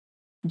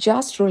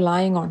just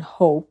relying on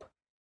hope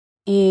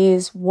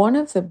is one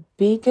of the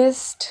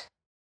biggest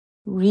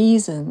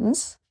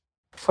reasons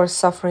for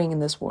suffering in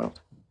this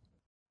world.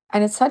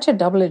 And it's such a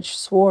double-edged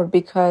sword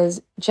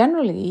because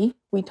generally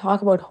we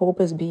talk about hope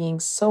as being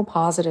so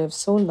positive,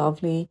 so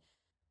lovely,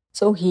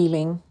 so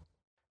healing,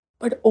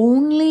 but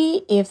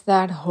only if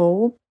that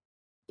hope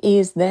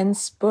is then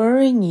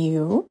spurring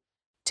you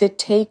to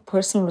take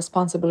personal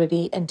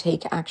responsibility and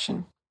take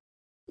action.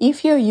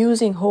 If you're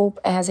using hope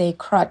as a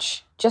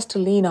crutch just to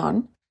lean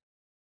on,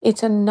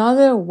 it's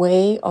another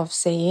way of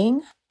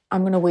saying,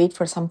 I'm going to wait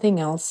for something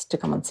else to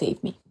come and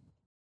save me.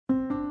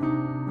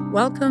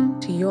 Welcome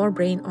to Your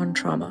Brain on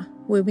Trauma,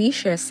 where we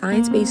share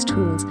science-based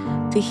tools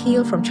to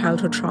heal from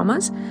childhood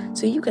traumas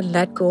so you can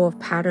let go of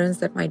patterns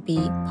that might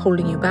be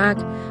holding you back,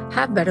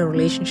 have better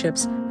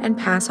relationships, and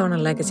pass on a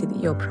legacy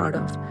that you're proud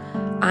of.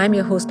 I'm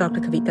your host,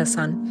 Dr. Kavita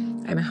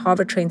Sun. I'm a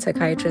Harvard-trained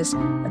psychiatrist,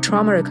 a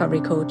trauma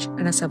recovery coach,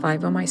 and a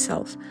survivor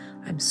myself.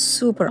 I'm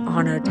super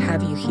honored to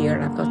have you here,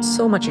 and I've got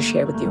so much to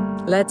share with you.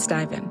 Let's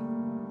dive in.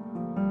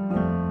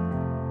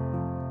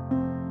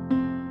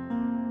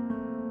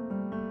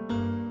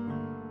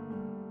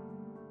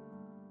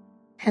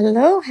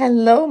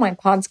 Hello, my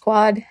pod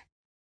squad,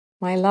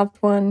 my loved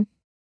one.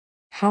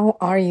 How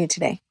are you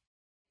today?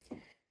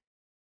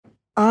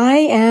 I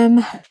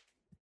am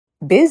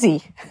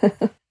busy.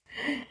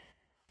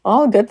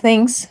 All good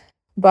things,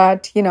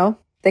 but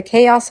the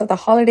chaos of the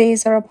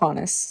holidays are upon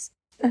us.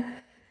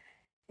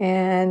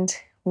 And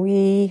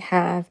we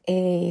have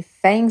a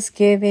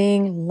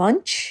Thanksgiving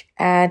lunch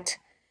at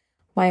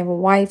my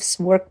wife's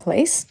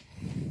workplace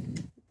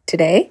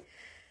today.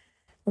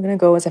 We're going to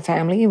go as a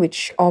family,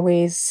 which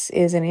always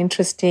is an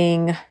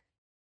interesting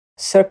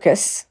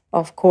circus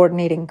of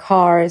coordinating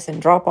cars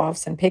and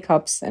drop-offs and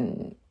pickups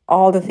and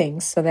all the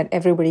things so that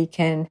everybody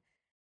can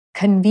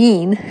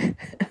convene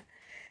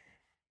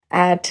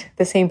at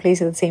the same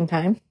place at the same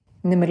time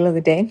in the middle of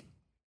the day.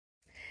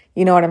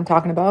 You know what I'm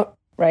talking about,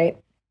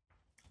 right?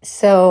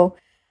 So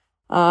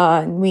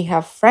we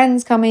have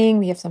friends coming,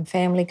 we have some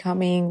family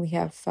coming, we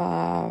have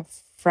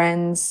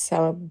friends,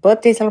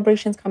 birthday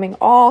celebrations coming,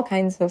 all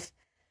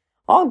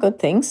good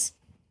things.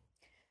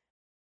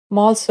 I'm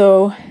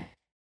also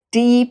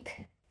deep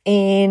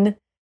in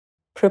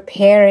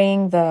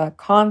preparing the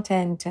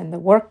content and the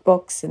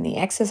workbooks and the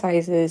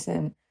exercises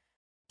and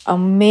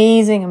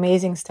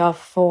amazing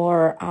stuff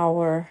for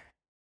our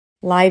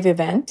live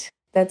event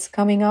that's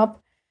coming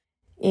up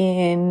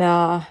in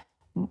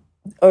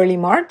early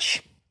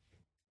March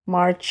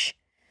 2nd,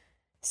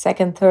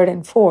 3rd,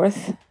 and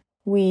 4th.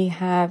 We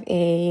have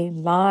a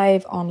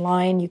live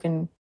online. You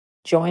can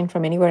join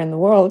from anywhere in the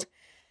world.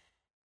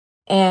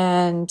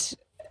 And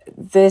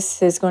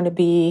this is going to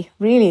be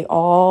really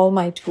all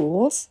my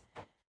tools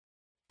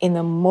in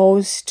the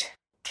most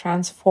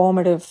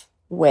transformative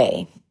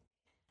way.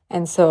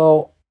 And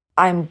so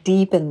I'm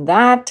deep in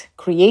that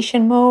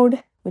creation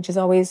mode, which is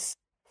always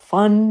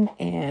fun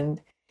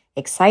and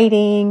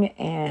exciting.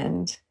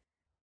 And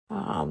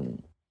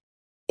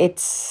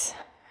it's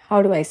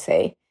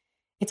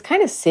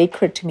kind of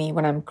sacred to me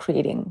when I'm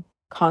creating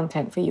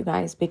content for you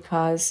guys,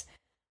 because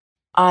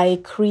I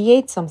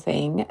create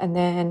something and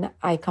then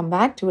I come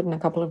back to it in a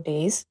couple of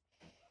days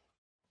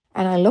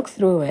and I look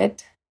through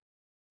it,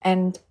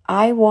 and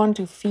I want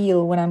to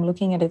feel, when I'm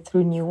looking at it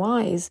through new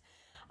eyes,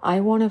 I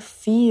want to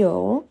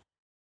feel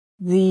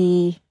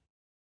the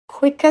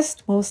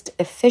quickest, most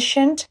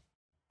efficient,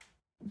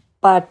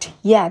 but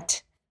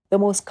yet the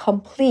most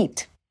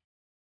complete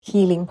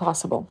healing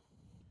possible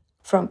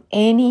from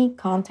any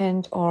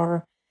content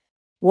or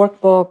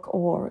workbook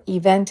or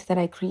event that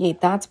I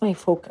create. That's my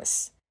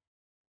focus,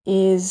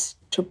 is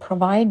to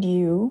provide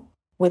you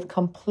with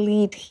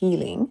complete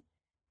healing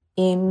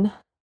in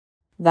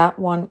that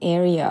one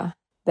area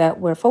that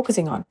we're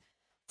focusing on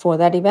for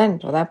that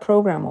event or that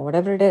program or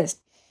whatever it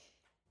is.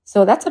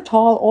 So that's a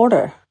tall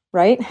order,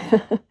 right?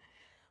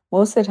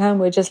 Most of the time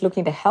we're just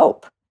looking to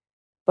help,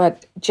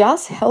 but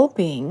just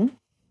helping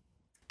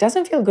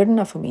doesn't feel good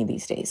enough for me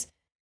these days.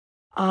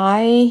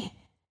 I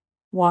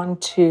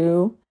want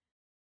to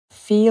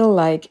feel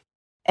like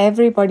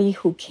everybody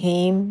who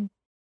came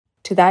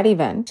to that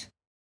event,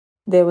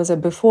 there was a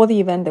before the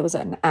event, there was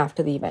an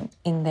after the event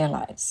in their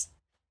lives.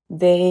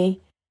 They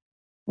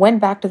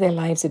went back to their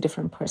lives a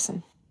different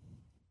person.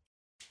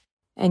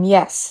 And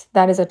yes,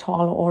 that is a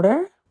tall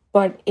order,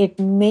 but it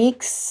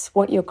makes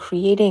what you're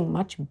creating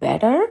much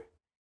better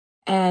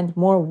and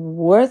more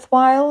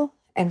worthwhile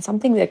and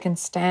something that can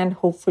stand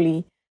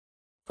hopefully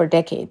for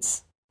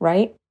decades,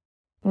 right?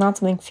 Not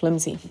something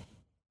flimsy.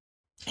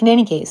 In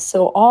any case,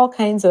 so all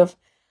kinds of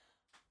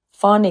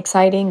fun,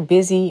 exciting,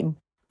 busy,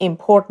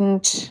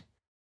 important,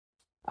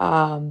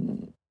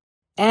 and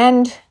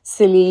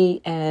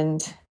silly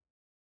and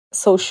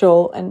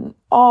social and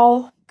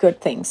all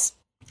good things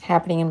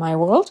happening in my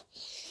world.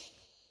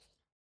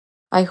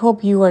 I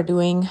hope you are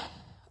doing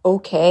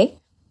okay.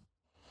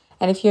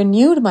 And if you're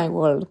new to my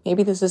world,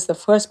 maybe this is the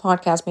first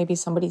podcast, maybe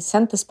somebody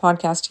sent this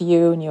podcast to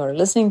you and you're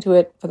listening to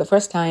it for the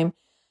first time,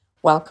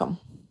 welcome.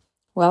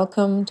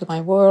 Welcome to my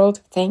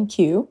world. Thank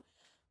you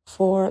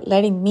for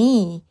letting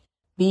me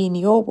be in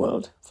your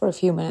world for a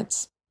few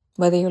minutes,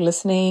 whether you're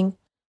listening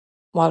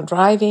while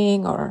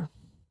driving or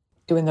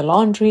doing the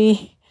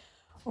laundry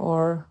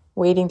or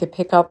waiting to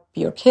pick up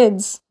your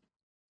kids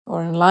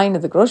or in line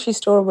at the grocery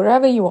store,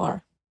 wherever you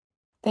are.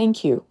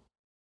 Thank you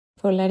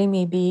for letting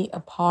me be a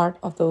part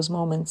of those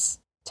moments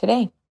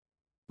today.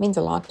 It means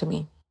a lot to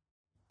me.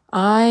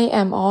 I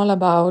am all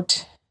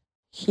about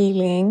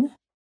healing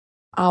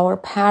our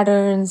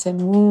patterns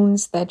and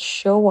wounds that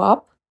show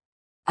up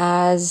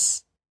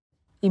as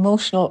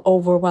emotional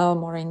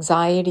overwhelm or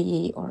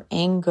anxiety or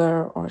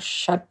anger or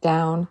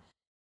shutdown,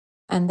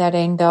 and that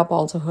end up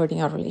also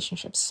hurting our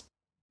relationships.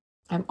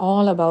 I'm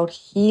all about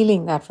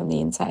healing that from the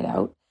inside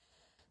out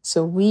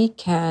so we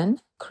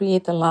can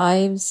create the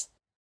lives,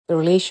 the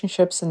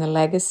relationships, and the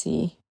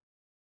legacy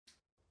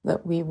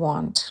that we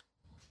want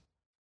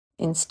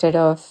instead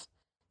of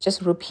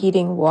just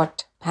repeating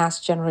what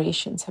past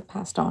generations have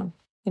passed on,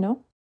 you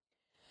know?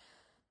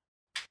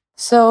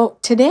 So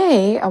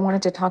today I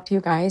wanted to talk to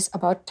you guys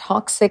about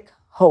toxic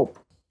hope.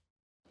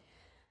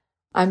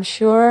 I'm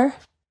sure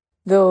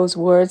those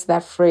words,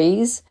 that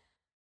phrase,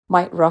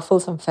 might ruffle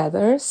some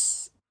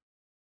feathers,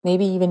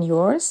 maybe even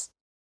yours.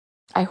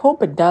 I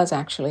hope it does,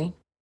 actually,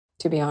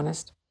 to be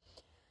honest,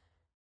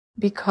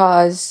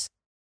 because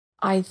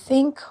I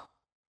think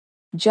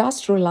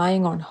just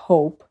relying on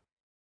hope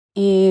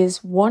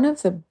is one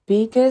of the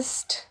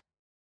biggest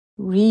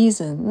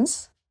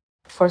reasons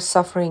for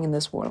suffering in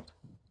this world.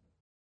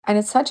 And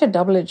it's such a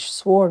double-edged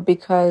sword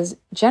because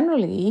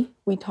generally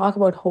we talk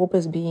about hope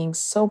as being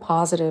so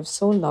positive,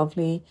 so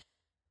lovely,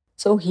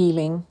 so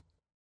healing,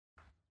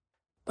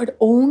 but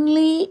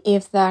only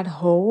if that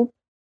hope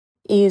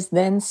is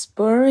then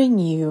spurring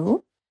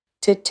you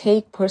to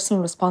take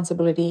personal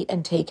responsibility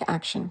and take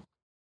action.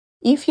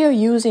 If you're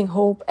using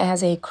hope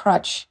as a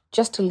crutch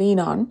just to lean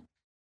on,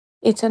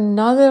 it's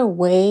another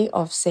way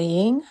of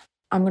saying,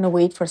 I'm going to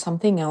wait for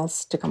something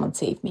else to come and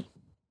save me.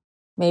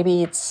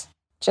 Maybe it's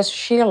just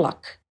sheer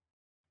luck.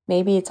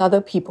 Maybe it's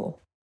other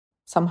people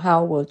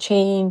somehow will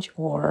change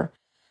or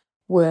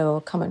will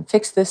come and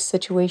fix this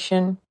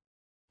situation.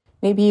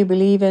 Maybe you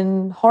believe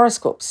in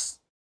horoscopes.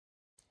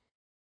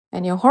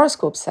 And your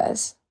horoscope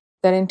says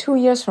that in 2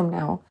 years from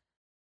now,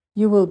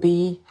 you will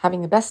be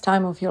having the best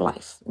time of your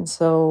life. And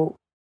so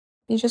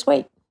you just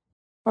wait.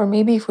 Or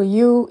maybe for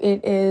you,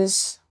 it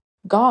is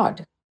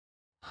God,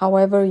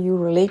 however you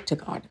relate to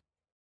God.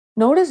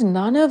 Notice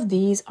none of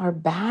these are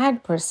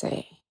bad per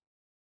se.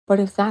 But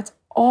if that's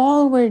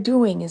all we're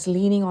doing is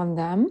leaning on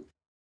them,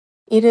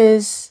 it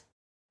is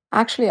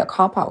actually a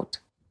cop-out.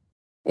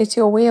 It's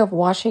your way of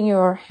washing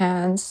your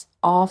hands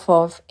off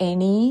of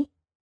any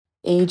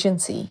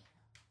agency,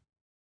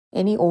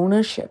 any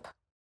ownership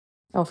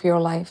of your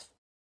life.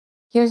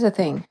 Here's the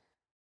thing.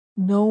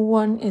 No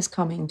one is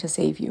coming to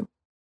save you.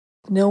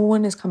 No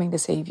one is coming to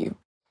save you.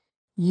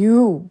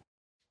 You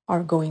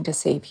are going to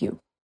save you.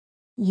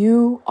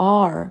 You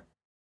are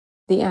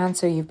the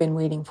answer you've been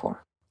waiting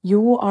for.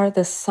 You are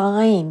the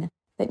sign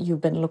that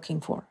you've been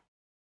looking for.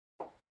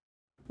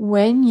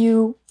 When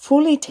you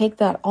fully take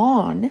that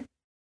on,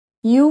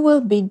 you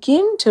will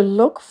begin to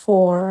look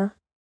for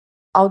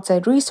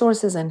outside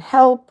resources and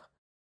help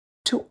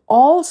to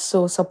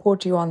also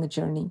support you on the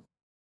journey.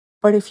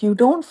 But if you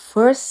don't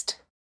first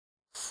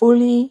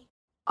fully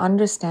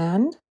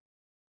understand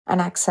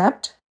and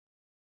accept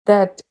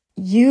that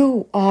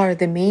you are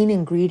the main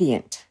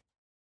ingredient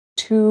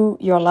to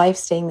your life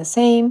staying the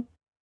same,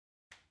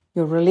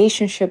 your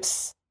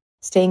relationships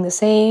staying the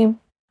same,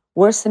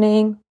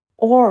 worsening,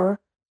 or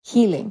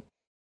healing,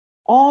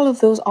 all of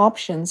those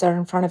options are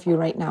in front of you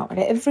right now. At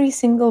every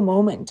single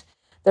moment,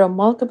 there are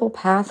multiple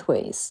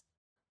pathways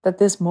that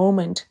this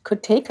moment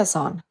could take us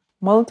on,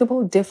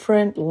 multiple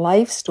different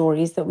life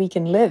stories that we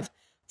can live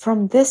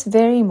from this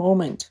very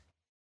moment.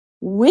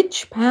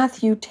 Which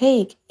path you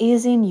take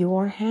is in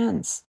your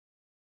hands,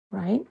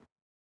 right?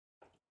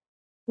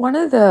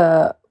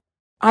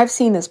 I've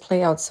seen this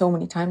play out so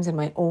many times in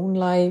my own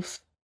life,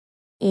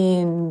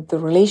 in the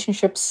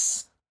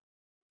relationships,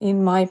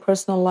 in my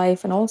personal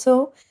life, and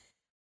also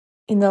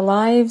in the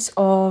lives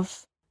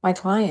of my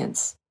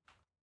clients.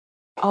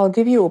 I'll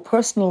give you a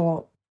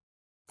personal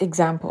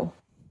example,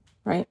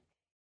 right?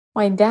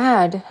 My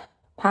dad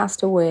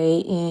passed away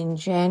in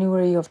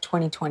January of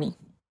 2020.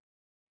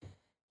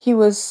 It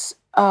was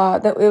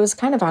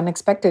kind of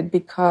unexpected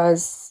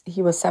because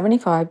he was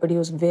 75, but he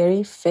was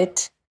very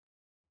fit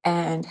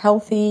and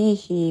healthy.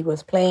 He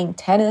was playing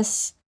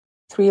tennis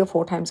 3 or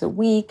 4 times a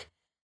week.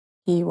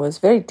 He was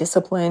very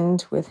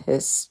disciplined with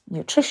his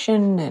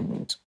nutrition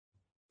and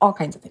all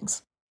kinds of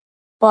things.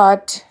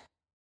 But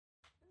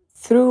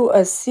through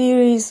a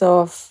series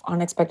of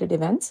unexpected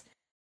events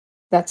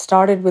that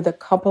started with a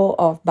couple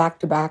of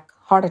back-to-back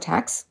heart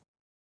attacks,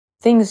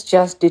 things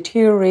just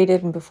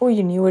deteriorated. And before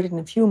you knew it, in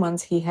a few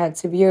months, he had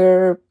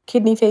severe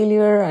kidney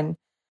failure, and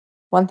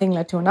one thing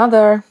led to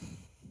another.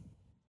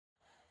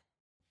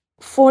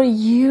 For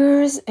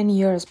years and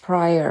years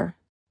prior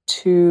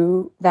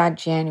to that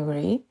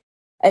January,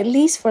 at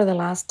least for the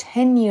last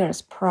 10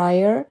 years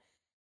prior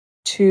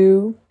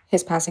to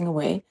his passing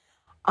away,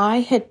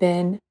 I had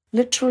been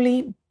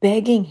literally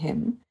begging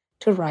him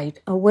to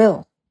write a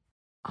will.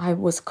 I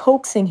was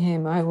coaxing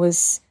him. I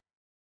was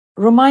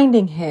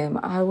reminding him.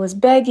 I was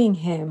begging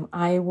him.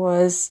 I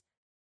was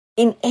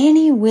in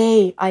any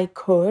way I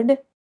could.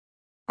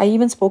 I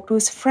even spoke to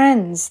his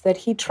friends that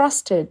he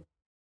trusted.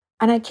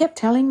 And I kept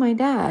telling my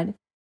dad,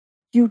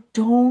 you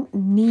don't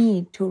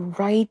need to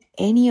write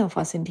any of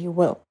us into your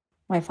will.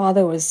 My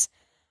father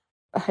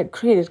had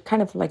created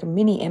kind of like a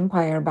mini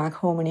empire back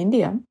home in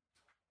India.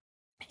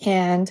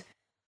 And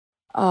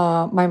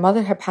my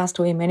mother had passed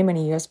away many,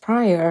 many years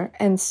prior.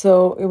 And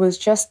so it was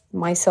just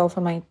myself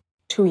and my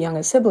two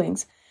younger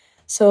siblings.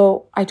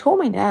 So I told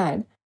my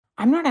dad,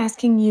 I'm not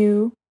asking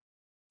you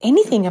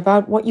anything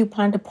about what you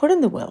plan to put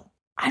in the will.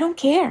 I don't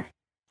care.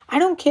 I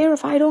don't care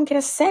if I don't get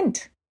a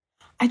cent.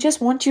 I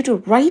just want you to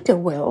write a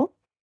will,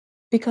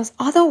 because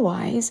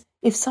otherwise,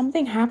 if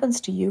something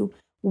happens to you,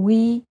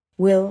 we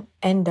will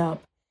end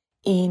up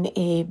in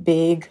a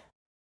big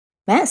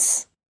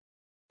mess.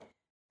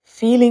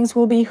 Feelings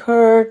will be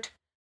hurt.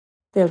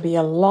 There'll be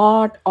a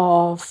lot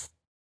of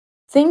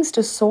things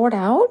to sort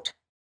out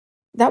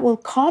that will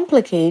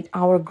complicate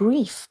our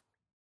grief.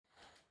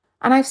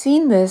 And I've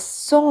seen this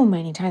so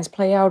many times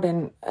play out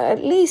in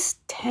at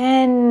least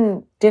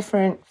 10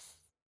 different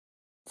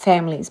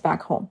families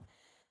back home,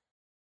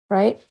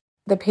 right?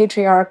 The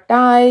patriarch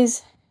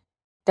dies,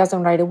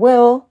 doesn't write a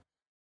will,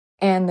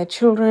 and the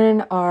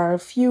children are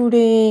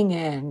feuding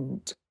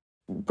and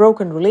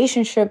broken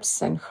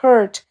relationships and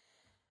hurt,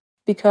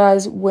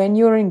 because when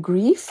you're in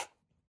grief,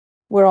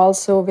 we're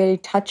also very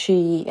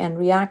touchy and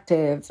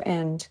reactive,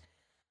 and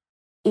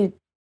it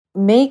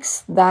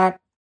makes that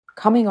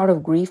coming out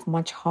of grief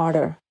much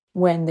harder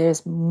when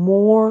there's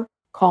more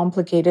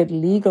complicated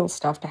legal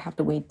stuff to have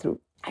to wade through.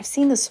 I've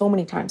seen this so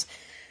many times.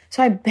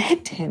 So I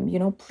begged him,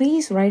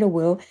 please write a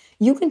will.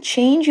 You can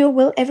change your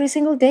will every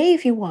single day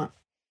if you want,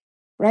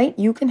 right?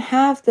 You can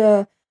have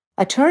the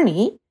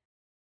attorney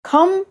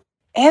come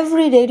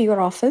every day to your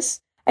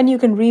office and you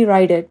can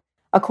rewrite it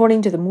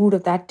according to the mood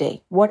of that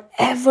day,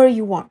 whatever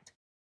you want.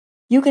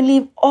 You can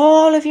leave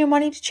all of your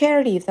money to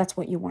charity if that's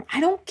what you want.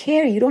 I don't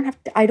care. You don't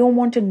have to, I don't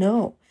want to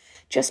know.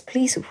 Just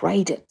please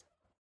write it.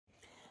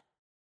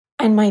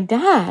 And my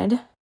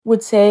dad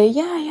would say,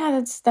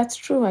 yeah, that's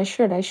true. I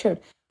should.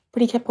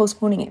 But he kept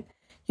postponing it.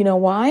 You know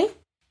why?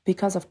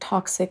 Because of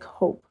toxic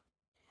hope.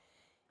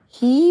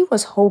 He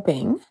was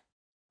hoping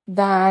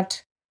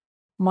that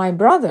my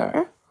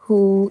brother,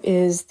 who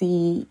is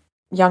the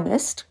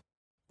youngest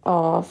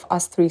of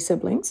us three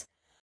siblings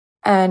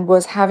and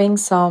was having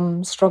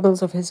some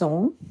struggles of his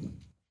own,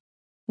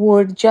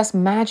 would just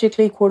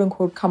magically, quote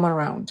unquote, come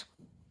around.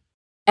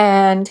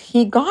 And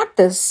he got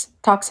this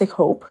toxic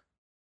hope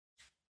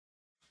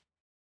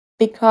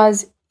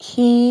because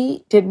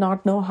he did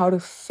not know how to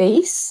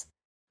face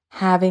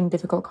having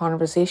difficult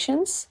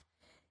conversations.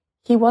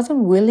 He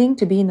wasn't willing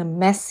to be in the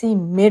messy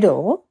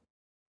middle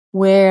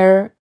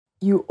where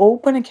you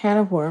open a can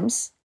of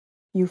worms,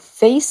 you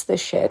face the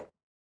shit,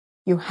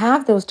 you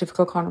have those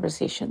difficult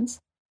conversations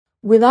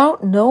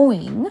without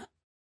knowing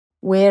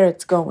where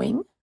it's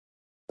going,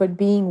 but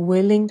being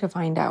willing to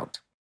find out.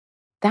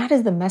 That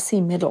is the messy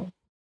middle.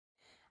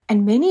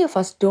 And many of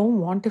us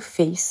don't want to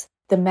face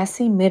the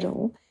messy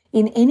middle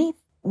in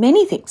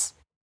many things.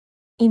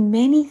 In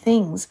many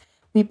things,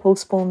 we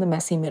postpone the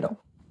messy middle.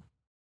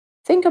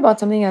 Think about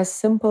something as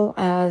simple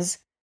as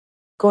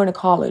going to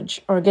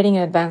college or getting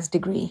an advanced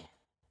degree.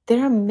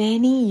 There are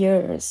many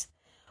years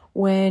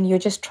when you're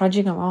just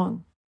trudging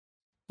along.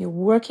 You're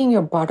working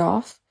your butt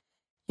off.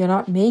 You're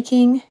not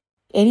making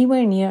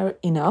anywhere near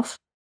enough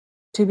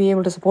to be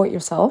able to support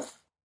yourself.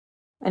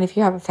 And if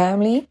you have a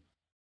family,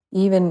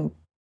 even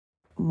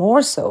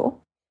more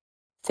so,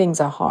 things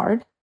are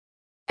hard.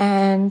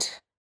 And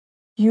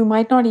you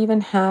might not even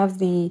have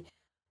the,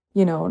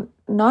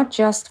 not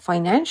just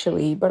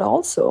financially, but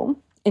also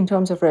in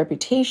terms of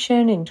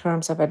reputation, in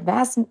terms of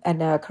advancement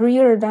and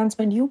career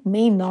advancement, you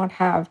may not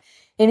have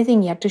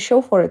anything yet to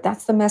show for it.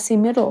 That's the messy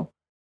middle.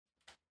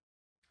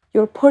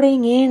 You're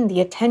putting in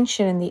the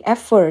attention and the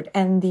effort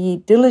and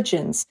the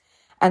diligence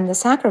and the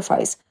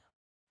sacrifice,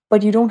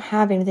 but you don't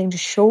have anything to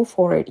show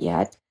for it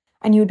yet,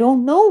 and you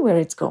don't know where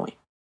it's going.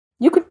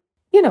 You could,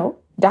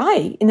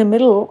 die in the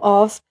middle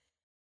of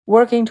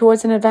working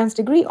towards an advanced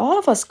degree. All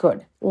of us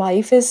could.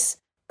 Life is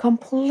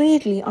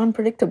completely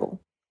unpredictable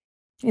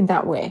in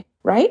that way,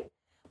 right?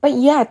 But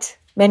yet,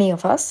 many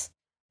of us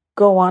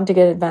go on to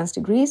get advanced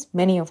degrees.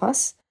 Many of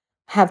us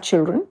have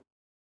children.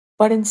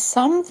 But in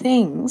some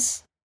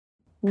things,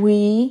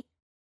 we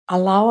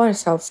allow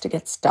ourselves to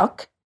get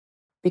stuck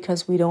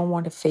because we don't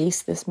want to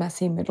face this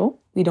messy middle.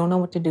 We don't know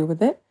what to do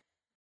with it.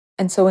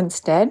 And so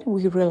instead,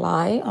 we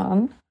rely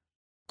on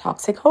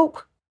toxic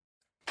hope.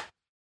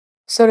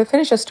 So to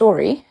finish a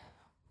story,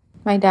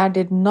 my dad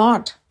did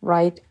not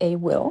write a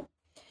will.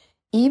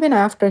 Even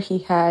after he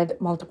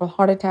had multiple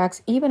heart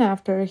attacks, even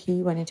after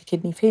he went into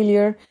kidney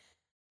failure.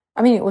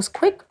 I mean, it was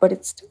quick, but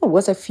it still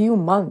was a few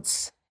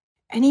months.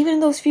 And even in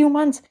those few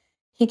months,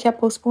 he kept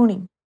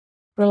postponing,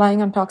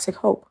 relying on toxic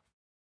hope.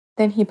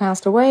 Then he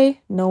passed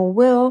away, no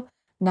will,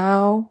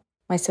 Now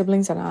my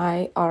siblings and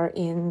I are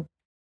in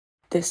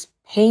this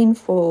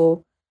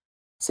painful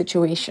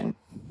situation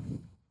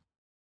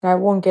that I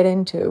won't get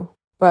into,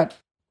 but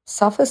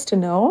suffice to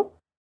know,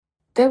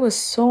 there was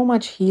so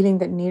much healing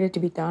that needed to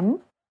be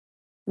done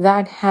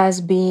that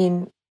has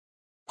been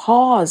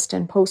paused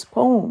and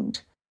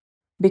postponed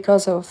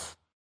because of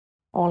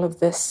all of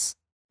this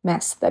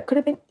mess that could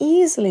have been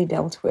easily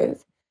dealt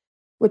with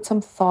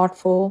some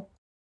thoughtful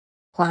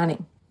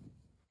planning.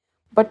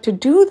 But to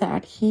do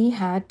that, he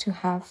had to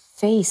have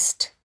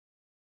faced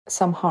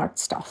some hard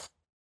stuff.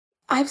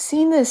 I've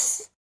seen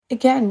this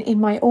again in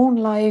my own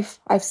life.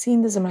 I've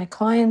seen this in my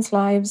clients'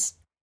 lives.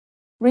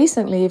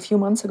 Recently, a few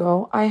months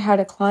ago, I had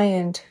a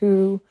client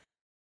who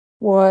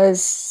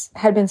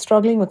had been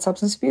struggling with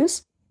substance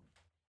abuse.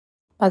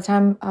 By the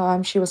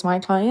time she was my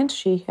client,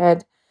 she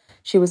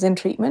was in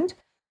treatment.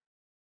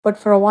 But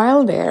for a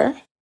while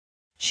there,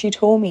 she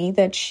told me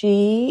that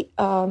she's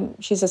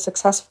a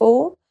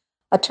successful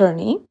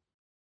attorney,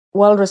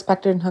 well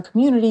respected in her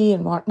community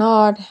and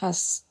whatnot,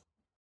 has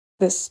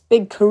this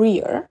big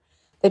career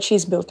that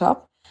she's built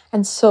up.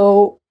 And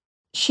so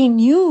she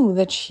knew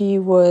that she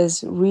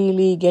was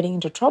really getting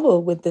into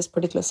trouble with this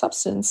particular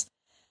substance,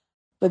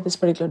 with this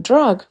particular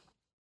drug,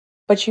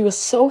 but she was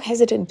so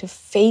hesitant to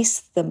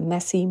face the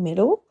messy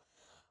middle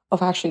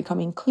of actually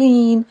coming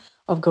clean,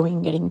 of going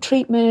and getting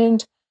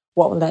treatment.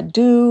 What will that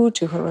do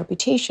to her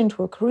reputation,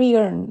 to her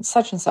career, and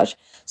such and such?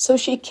 So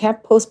she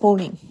kept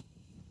postponing,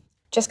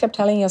 just kept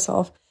telling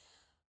herself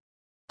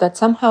that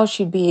somehow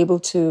she'd be able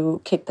to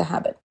kick the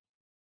habit.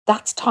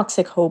 That's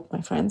toxic hope,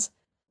 my friends.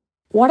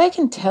 What I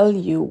can tell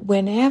you,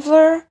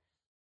 whenever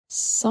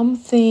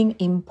something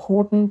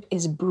important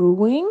is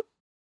brewing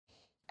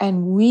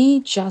and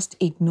we just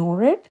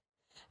ignore it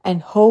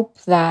and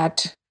hope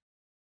that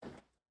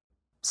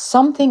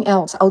something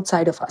else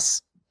outside of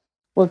us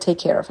will take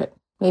care of it,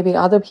 maybe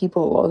other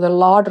people or the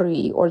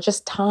lottery or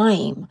just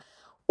time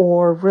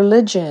or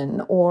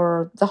religion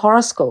or the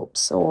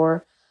horoscopes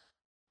or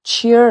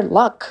sheer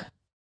luck,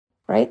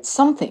 right?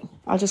 Something.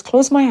 I'll just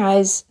close my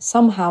eyes.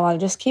 Somehow I'll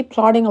just keep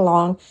plodding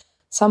along.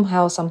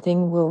 Somehow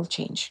something will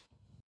change.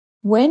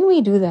 When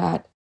we do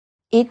that,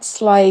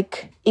 it's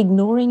like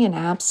ignoring an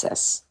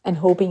abscess and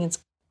hoping it's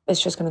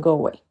just going to go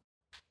away.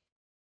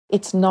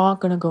 It's not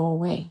going to go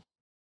away.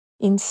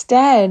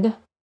 Instead,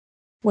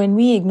 when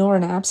we ignore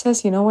an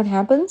abscess, you know what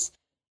happens?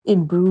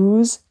 It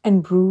brews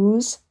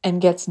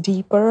and gets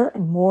deeper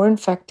and more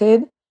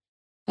infected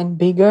and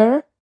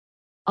bigger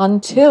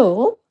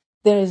until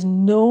there is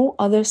no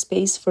other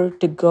space for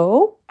it to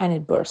go and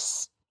it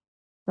bursts,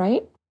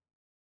 right?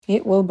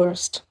 It will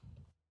burst.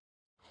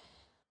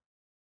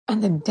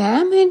 And the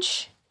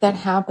damage that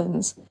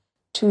happens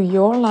to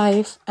your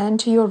life and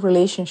to your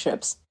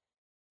relationships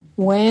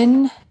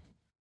when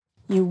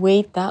you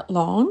wait that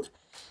long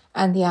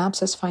and the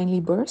abscess finally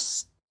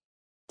bursts,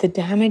 the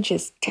damage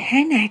is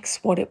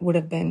 10x what it would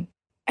have been,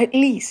 at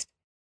least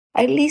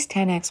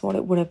 10x what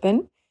it would have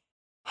been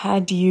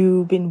had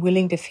you been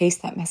willing to face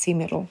that messy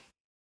middle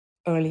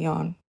early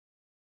on.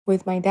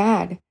 With my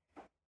dad,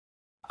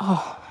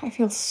 I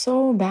feel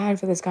so bad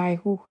for this guy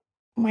who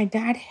my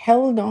dad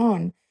held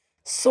on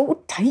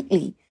so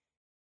tightly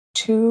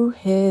to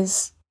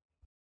his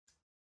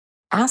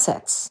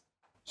assets.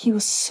 He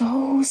was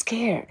so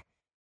scared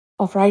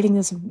of writing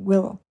his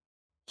will.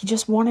 He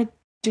just wanted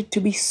to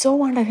be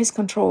so under his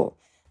control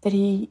that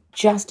he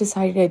just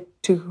decided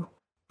to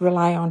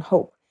rely on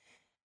hope.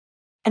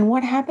 And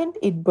what happened?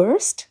 It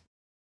burst.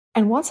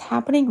 And what's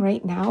happening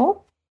right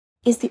now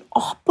is the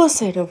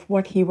opposite of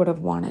what he would have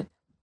wanted.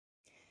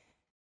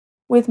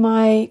 With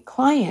my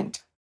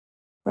client,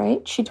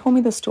 right? She told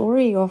me the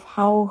story of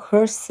how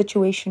her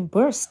situation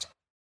burst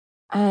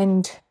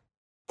and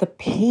the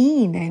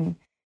pain and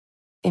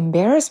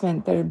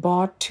embarrassment that it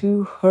brought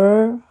to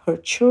her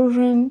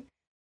children,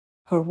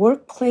 her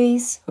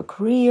workplace, her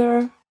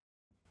career.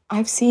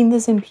 I've seen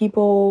this in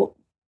people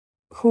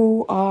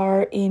who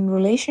are in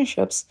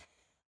relationships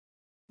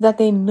that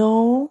they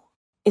know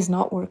is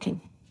not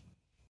working.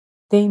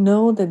 They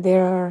know that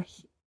there are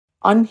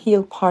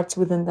unhealed parts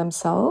within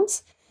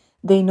themselves.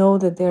 They know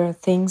that there are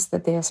things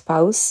that their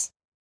spouse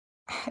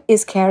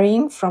is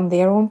carrying from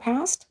their own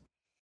past.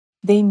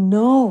 They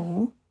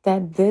know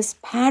that this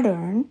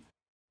pattern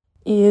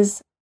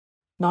is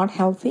not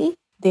healthy.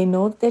 They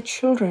know that their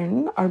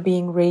children are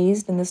being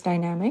raised in this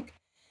dynamic,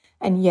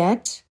 and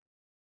yet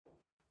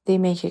they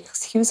make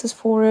excuses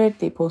for it,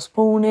 they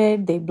postpone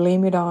it, they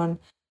blame it on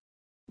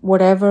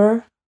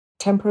whatever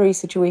temporary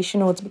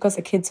situation. Oh, it's because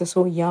the kids are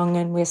so young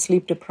and we're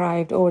sleep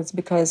deprived. Oh, it's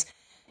because,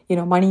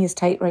 money is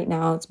tight right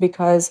now. It's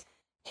because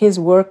his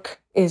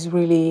work is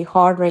really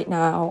hard right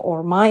now,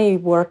 or my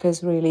work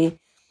is really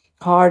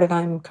hard and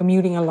I'm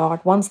commuting a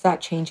lot. Once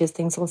that changes,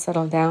 things will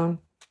settle down.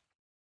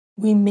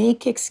 We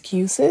make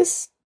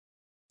excuses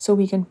so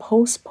we can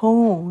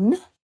postpone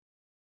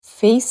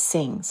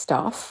facing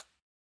stuff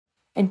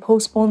and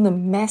postpone the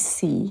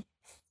messy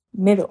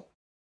middle.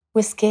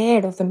 We're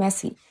scared of the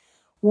messy.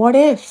 What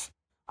if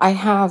I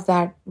have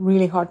that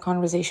really hard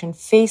conversation,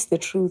 face the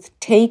truth,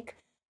 take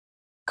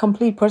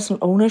complete personal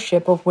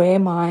ownership of where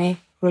my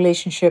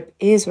relationship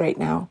is right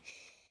now.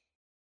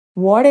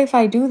 What if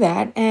I do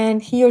that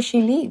and he or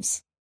she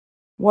leaves?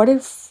 What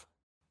if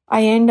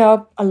I end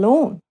up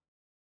alone?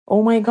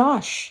 Oh my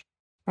gosh,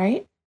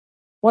 right?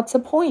 What's the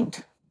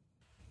point?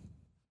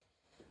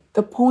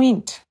 The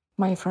point,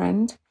 my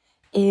friend,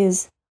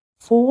 is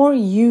for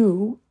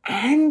you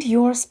and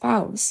your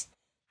spouse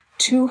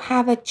to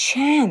have a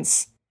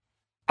chance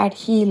at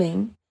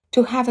healing,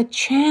 to have a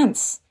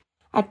chance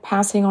at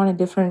passing on a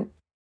different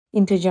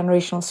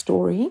intergenerational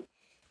story.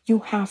 You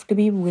have to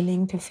be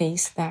willing to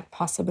face that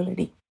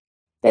possibility.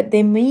 That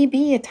there may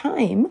be a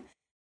time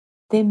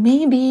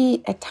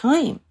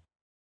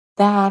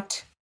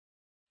that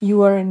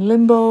you are in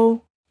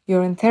limbo,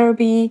 you're in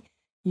therapy,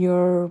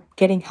 you're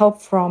getting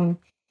help from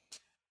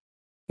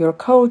your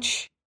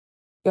coach,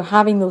 you're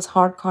having those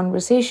hard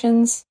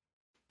conversations.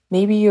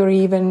 Maybe you're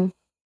even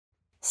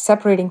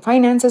separating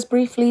finances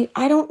briefly.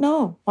 I don't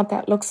know what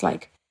that looks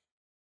like.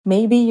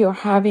 Maybe you're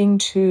having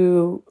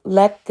to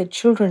let the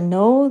children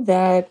know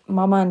that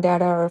mama and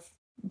dada are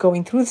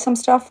going through some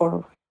stuff,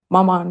 or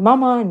mama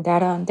and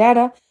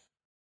dada,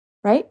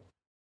 right?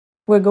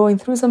 We're going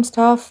through some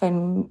stuff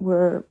and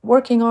we're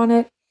working on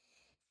it.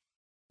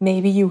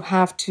 Maybe you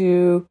have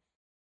to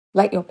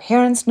let your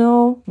parents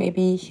know.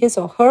 Maybe his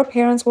or her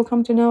parents will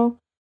come to know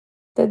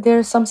that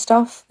there's some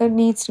stuff that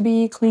needs to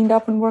be cleaned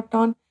up and worked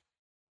on.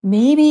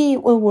 Maybe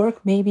it will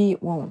work, maybe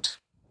it won't.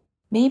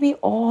 Maybe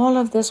all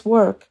of this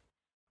work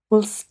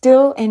will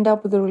still end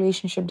up with the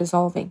relationship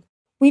dissolving.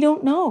 We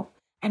don't know.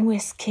 And we're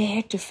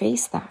scared to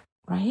face that,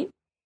 right?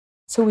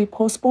 So we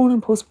postpone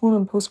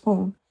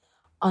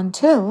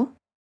until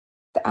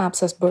the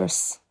abscess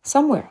bursts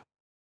somewhere.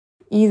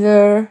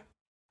 Either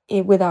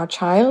with our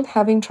child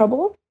having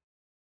trouble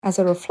as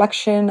a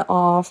reflection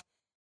of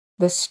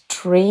the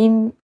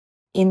strain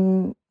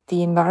in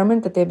the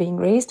environment that they're being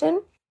raised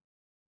in,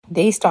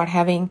 they start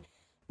having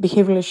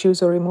behavioral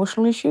issues or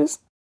emotional issues,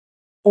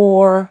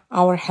 or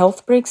our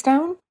health breaks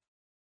down,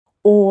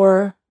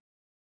 or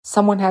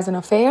someone has an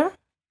affair,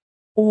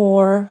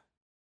 or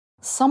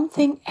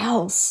something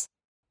else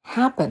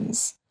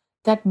happens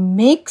that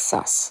makes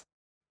us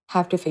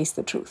have to face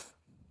the truth.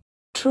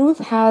 Truth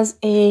has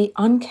an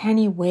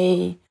uncanny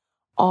way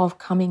of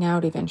coming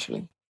out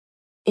eventually.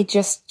 It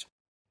just,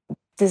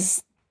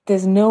 there's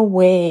no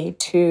way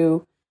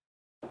to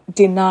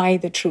deny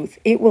the truth.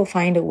 It will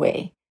find a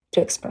way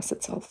to express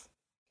itself,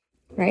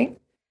 right?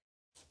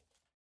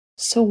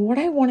 So what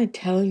I want to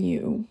tell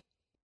you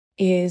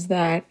is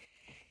that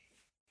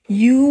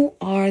you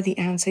are the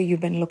answer you've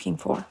been looking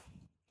for.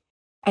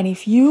 And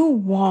if you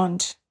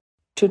want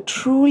to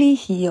truly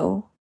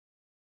heal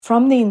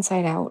from the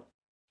inside out,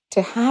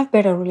 to have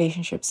better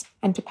relationships,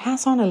 and to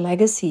pass on a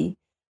legacy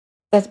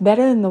that's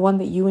better than the one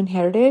that you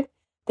inherited,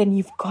 then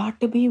you've got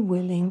to be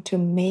willing to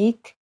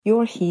make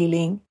your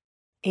healing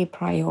a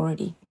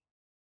priority.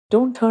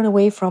 Don't turn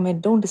away from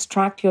it. Don't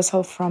distract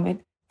yourself from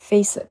it.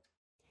 Face it.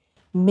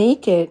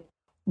 Make it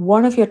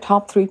one of your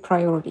top 3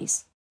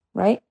 priorities,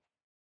 right?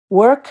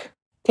 Work,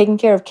 taking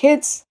care of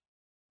kids,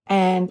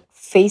 and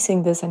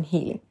facing this and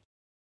healing,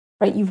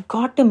 right? You've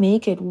got to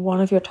make it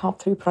one of your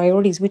top 3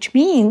 priorities, which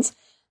means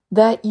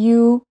that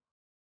you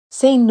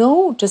say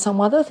no to some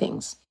other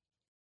things,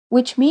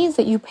 which means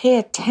that you pay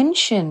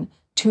attention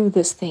to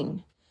this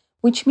thing,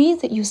 which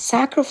means that you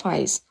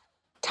sacrifice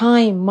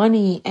time,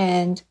 money,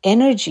 and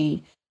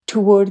energy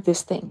toward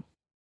this thing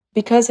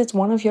because it's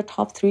one of your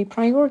top 3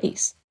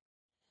 priorities.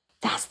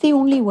 That's the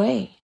only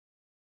way.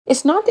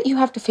 It's not that you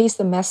have to face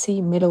the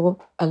messy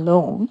middle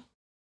alone.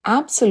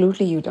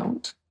 Absolutely you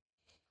don't.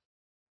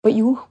 But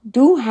you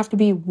do have to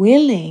be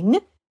willing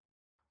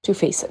to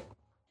face it.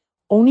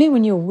 Only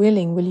when you're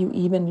willing will you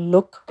even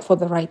look for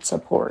the right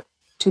support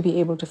to be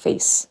able to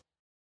face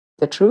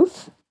the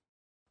truth.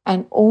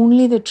 And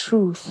only the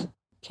truth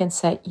can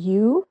set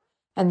you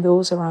and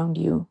those around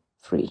you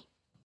free.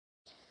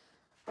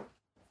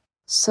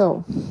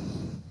 So,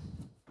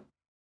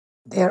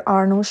 there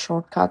are no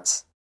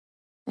shortcuts,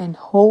 and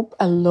hope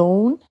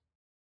alone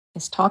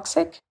is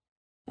toxic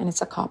and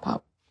it's a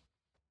cop-out.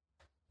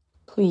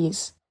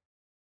 Please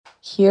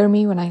hear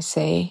me when I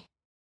say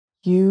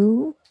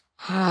you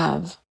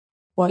have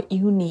what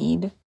you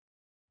need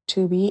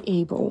to be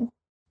able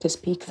to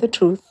speak the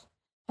truth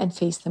and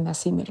face the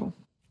messy middle.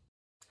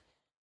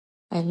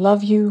 I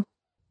love you.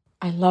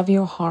 I love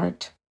your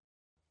heart.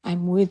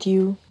 I'm with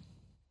you.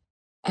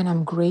 And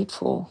I'm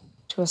grateful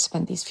to have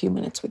spent these few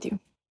minutes with you.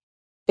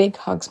 Big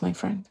hugs, my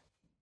friend.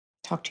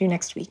 Talk to you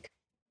next week.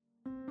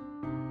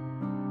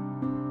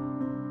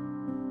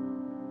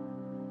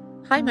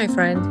 Hi, my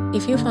friend.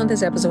 If you found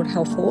this episode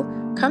helpful,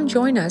 come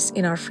join us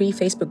in our free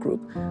Facebook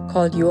group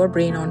called Your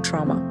Brain on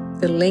Trauma.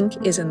 The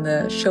link is in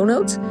the show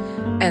notes,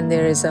 and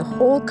there is a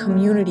whole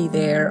community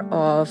there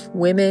of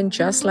women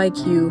just like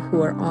you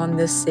who are on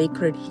this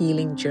sacred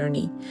healing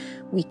journey.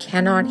 We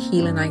cannot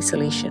heal in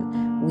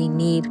isolation. We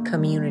need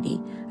community,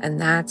 and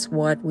that's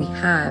what we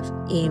have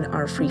in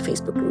our free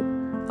Facebook group.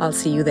 I'll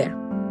see you there.